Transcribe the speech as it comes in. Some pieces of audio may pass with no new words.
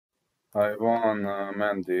Yvan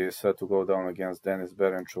Mendy is set to go down against Denis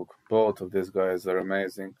Berinchyk. Both of these guys are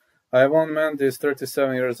amazing. Yvan Mendy is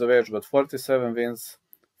 37 years of age, but 47 wins,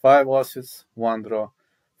 5 losses, 1 draw,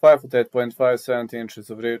 5'8.5", 70 inches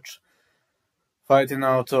of reach. Fighting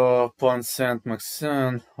out of Pont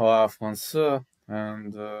Saint-Maxime, OAF1C,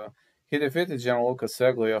 and he defeated Gianluca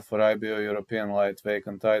Seglia for IBO European Lightweight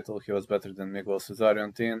title. He was better than Miguel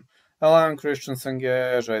Cesarion, Alain Christensen,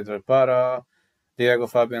 Jader Para, Diego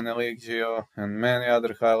Fabian Eligio, and many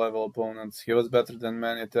other high-level opponents. He was better than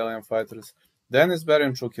many Italian fighters. Denis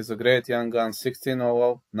Berinchyk is a great young gun,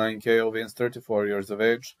 16-0, 9 KO wins, 34 years of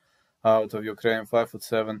age, out of Ukraine,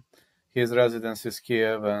 5'7". His residence is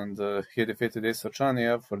Kiev, and he defeated Isa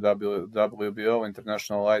Chaniev for WBO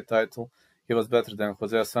International Light title. He was better than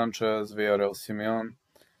Jose Sanchez, Villarreal Simeon,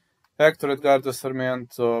 Hector Edgardo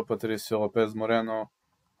Sarmiento, Patricio Lopez Moreno.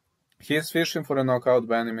 He is fishing for a knockout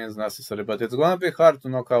by any means necessary, but it's gonna be hard to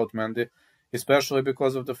knock out Mendy, especially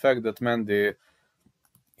because of the fact that Mendy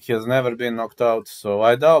has never been knocked out, so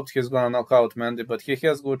I doubt he's gonna knock out Mendy, but he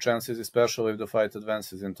has good chances, especially if the fight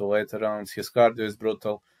advances into later rounds. His cardio is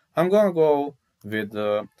brutal. I'm gonna go with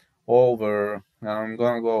over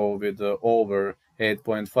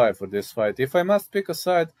 8.5 for this fight. If I must pick a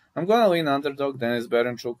side, I'm gonna lean underdog Denis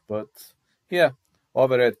Berinchyk, but yeah,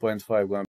 over 8.5 gonna